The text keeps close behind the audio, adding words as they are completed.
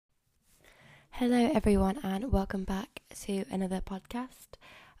Hello everyone and welcome back to another podcast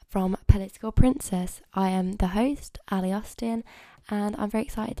from Political Princess. I am the host, Ali Austin, and I'm very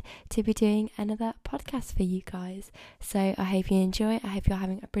excited to be doing another podcast for you guys. So I hope you enjoy, I hope you're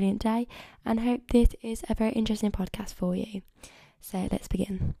having a brilliant day, and hope this is a very interesting podcast for you. So let's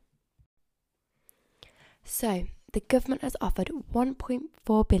begin. So the government has offered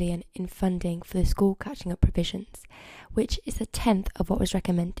 $1.4 billion in funding for the school catching up provisions, which is a tenth of what was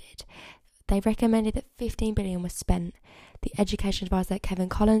recommended. They recommended that $15 billion was spent. The education advisor Kevan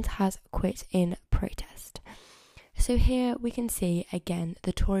Collins has quit in protest. So here we can see again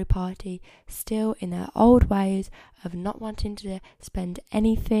the Tory party still in their old ways of not wanting to spend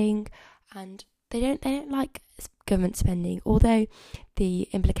anything, and they don't like government spending. Although the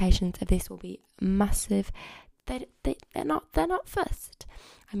implications of this will be massive, they're not fussed.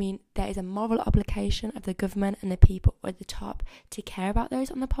 I mean, there is a moral obligation of the government and the people at the top to care about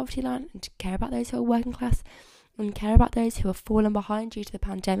those on the poverty line and to care about those who are working class and care about those who have fallen behind due to the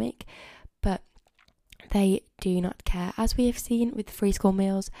pandemic. But they do not care, as we have seen with free school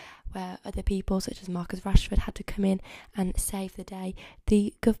meals, where other people such as Marcus Rashford had to come in and save the day.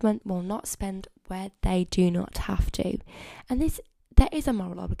 The government will not spend where they do not have to. And there is a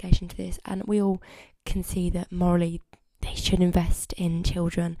moral obligation to this, and we all can see that morally they should invest in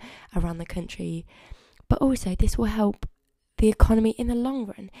children around the country. But also this will help the economy in the long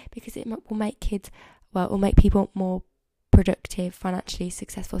run, because it will make people more productive, financially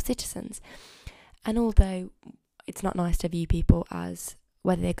successful citizens. And although it's not nice to view people as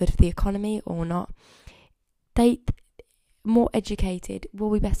whether they're good for the economy or not, they more educated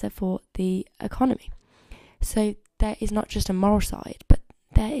will be better for the economy. So there is not just a moral side, but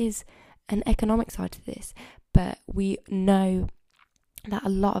there is an economic side to this. But we know that a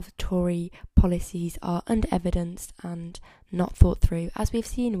lot of Tory policies are under-evidenced and not thought through, as we've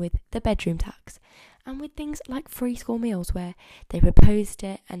seen with the bedroom tax and with things like free school meals, where they proposed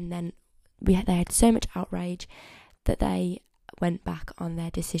it and then they had so much outrage that they went back on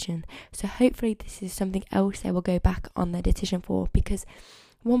their decision. So hopefully this is something else they will go back on their decision for, because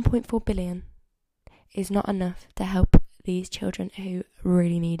 1.4 billion is not enough to help these children who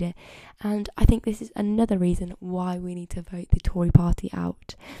really need it. And I think this is another reason why we need to vote the Tory party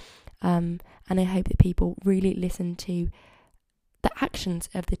out. And I hope that people really listen to the actions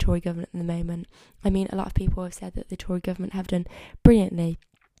of the Tory government at the moment. I mean, a lot of people have said that the Tory government have done brilliantly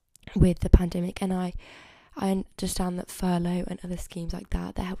with the pandemic, and I understand that furlough and other schemes like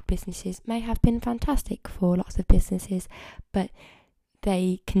that help businesses may have been fantastic for lots of businesses, but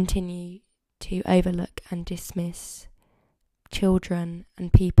they continue to overlook and dismiss children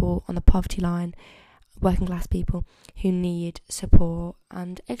and people on the poverty line, working class people who need support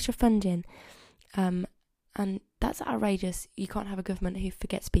and extra funding. And that's outrageous. You can't have a government who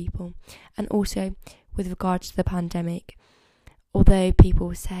forgets people. And also with regards to the pandemic, although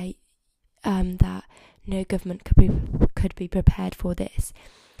people say that no government could be prepared for this,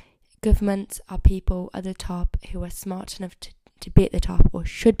 governments are people at the top who are smart enough to be at the top, or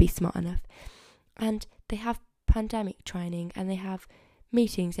should be smart enough, and they have pandemic training and they have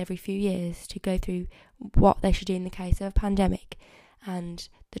meetings every few years to go through what they should do in the case of a pandemic. And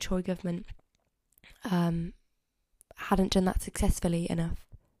the Tory government hadn't done that successfully enough,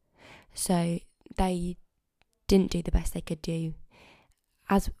 so they didn't do the best they could do,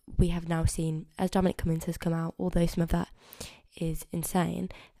 as we have now seen, as Dominic Cummings has come out. Although some of that is insane,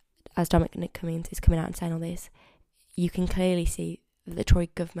 as Dominic Cummings is coming out and saying all this, you can clearly see that the Tory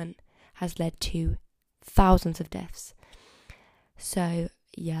government has led to thousands of deaths. So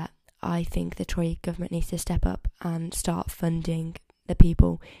yeah, I think the Tory government needs to step up and start funding the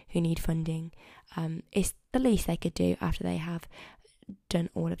people who need funding. It's the least they could do after they have done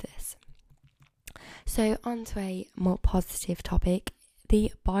all of this. So on to a more positive topic,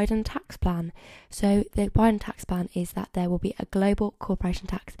 the Biden tax plan. So the Biden tax plan is that there will be a global corporation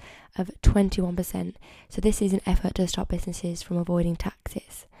tax of 21%. So this is an effort to stop businesses from avoiding tax.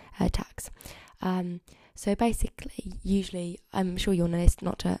 So basically, usually, I'm sure you'll know this,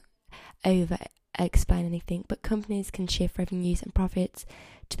 not to over explain anything, but companies can shift revenues and profits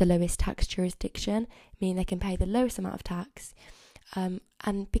to the lowest tax jurisdiction, meaning they can pay the lowest amount of tax.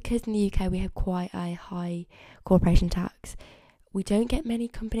 And because in the UK we have quite a high corporation tax, we don't get many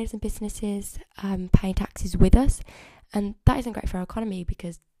companies and businesses paying taxes with us, and that isn't great for our economy,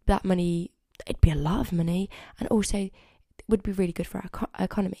 because that money, it'd be a lot of money, and also would be really good for our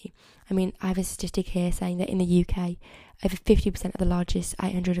economy. I mean, I have a statistic here saying that in the UK, over 50% of the largest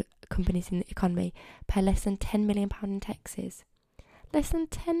 800 companies in the economy pay less than £10 million in taxes. Less than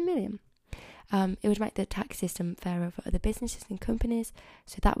 10 million. It would make the tax system fairer for other businesses and companies,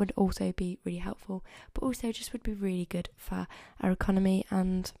 so that would also be really helpful, but also just would be really good for our economy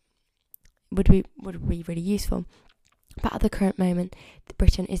and would be really useful. But at the current moment,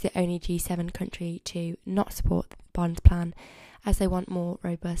 Britain is the only G7 country to not support Biden's plan, as they want more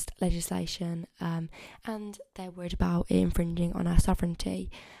robust legislation, and they're worried about it infringing on our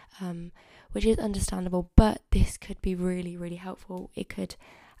sovereignty, which is understandable, but this could be really, really helpful. It could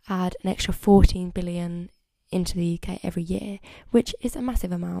add an extra 14 billion into the UK every year, which is a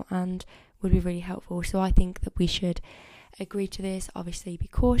massive amount and would be really helpful. So I think that we should agree to this, obviously be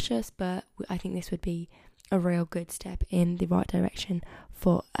cautious, but I think this would be a real good step in the right direction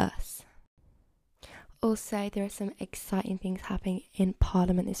for us. Also, there are some exciting things happening in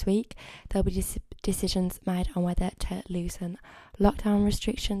Parliament this week. There'll be decisions made on whether to loosen lockdown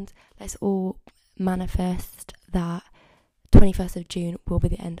restrictions. Let's all manifest that 21st of June will be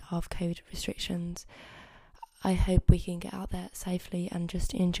the end of COVID restrictions. I hope we can get out there safely and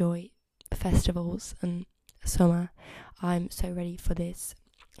just enjoy festivals and summer. I'm so ready for this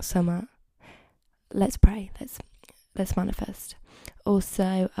summer. Let's pray. Let's manifest.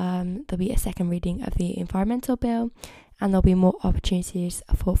 Also, there'll be a second reading of the environmental bill, and there'll be more opportunities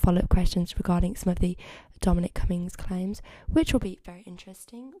for follow-up questions regarding some of the Dominic Cummings claims, which will be very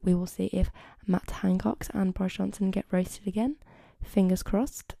interesting. We will see if Matt Hancock and Boris Johnson get roasted again. Fingers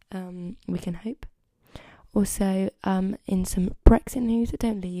crossed. We can hope. Also, in some Brexit news,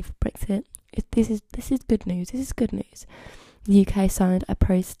 don't leave Brexit. This is good news. This is good news. The UK signed a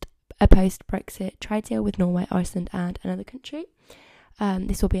post-Brexit trade deal with Norway, Iceland and another country.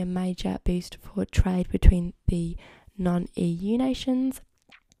 This will be a major boost for trade between the non-EU nations,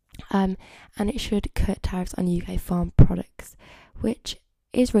 and it should cut tariffs on UK farm products, which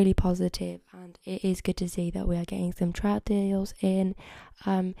is really positive, and it is good to see that we are getting some trade deals in,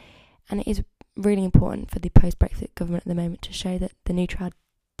 and it is really important for the post-Brexit government at the moment to show that the new trade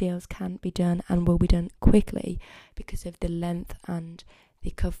deals can be done and will be done quickly because of the length and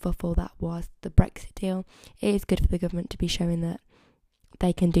the kerfuffle that was the Brexit deal. It is good for the government to be showing that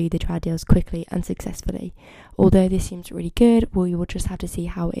they can do the trade deals quickly and successfully. Although this seems really good, we will just have to see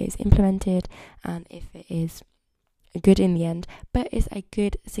how it is implemented and if it is good in the end. But it's a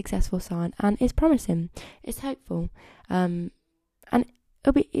good, successful sign and it's promising. It's hopeful, and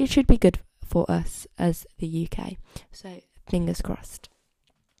it should be good for us as the UK. So fingers crossed.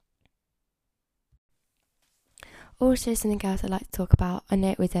 Also, something else I'd like to talk about, I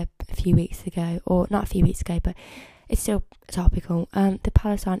know it was a few weeks ago, or not a few weeks ago, but it's still topical, the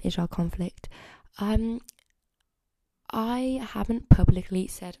Palestine-Israel conflict. I haven't publicly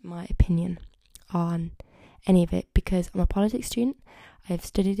said my opinion on any of it because I'm a politics student. I've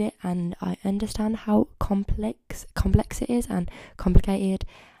studied it and I understand how complex it is and complicated,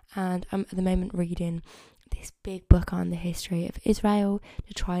 and I'm at the moment reading this big book on the history of Israel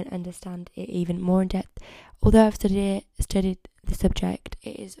to try and understand it even more in depth. Although I've studied the subject,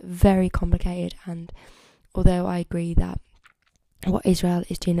 it is very complicated, and although I agree that what Israel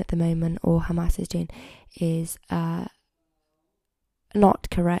is doing at the moment, or Hamas is doing, is not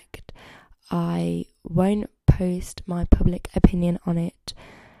correct, I won't post my public opinion on it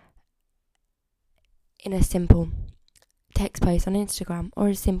in a simple text post on Instagram or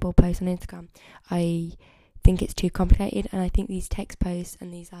a simple post on Instagram. I think it's too complicated, and I think these text posts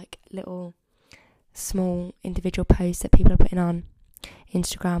and these like little small individual posts that people are putting on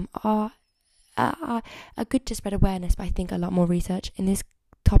Instagram are good to spread awareness, but I think a lot more research in this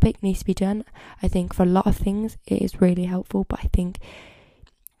topic needs to be done. I think for a lot of things it is really helpful, but I think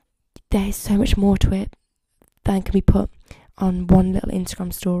there is so much more to it than can be put on one little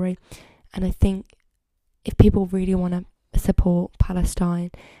Instagram story. And I think if people really want to support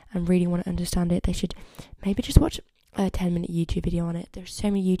Palestine and really want to understand it, they should maybe just watch a 10-minute YouTube video on it. There's so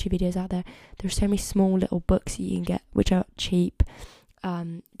many YouTube videos out there. There's so many small little books that you can get which are cheap,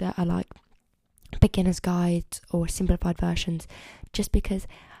 that are like beginner's guides or simplified versions, just because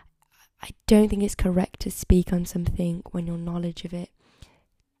I don't think it's correct to speak on something when your knowledge of it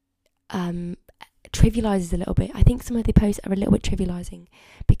trivializes a little bit. I think some of the posts are a little bit trivializing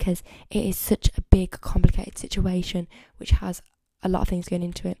because it is such a big, complicated situation which has a lot of things going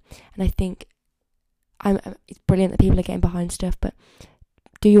into it, and I think it's brilliant that people are getting behind stuff, but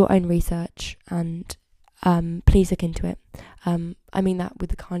do your own research and please look into it. I mean that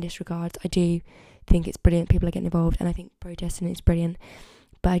with the kindest regards. I do think it's brilliant people are getting involved, and I think protesting is brilliant,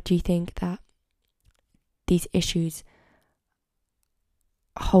 but I do think that these issues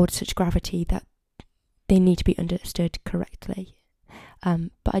hold such gravity that they need to be understood correctly.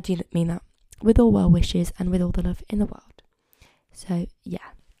 But I do mean that with all well wishes and with all the love in the world. So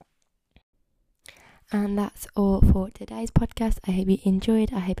yeah. And that's all for today's podcast. I hope you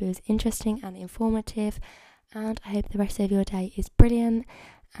enjoyed. I hope it was interesting and informative. And I hope the rest of your day is brilliant.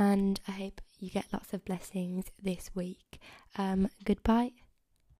 And I hope you get lots of blessings this week. Goodbye.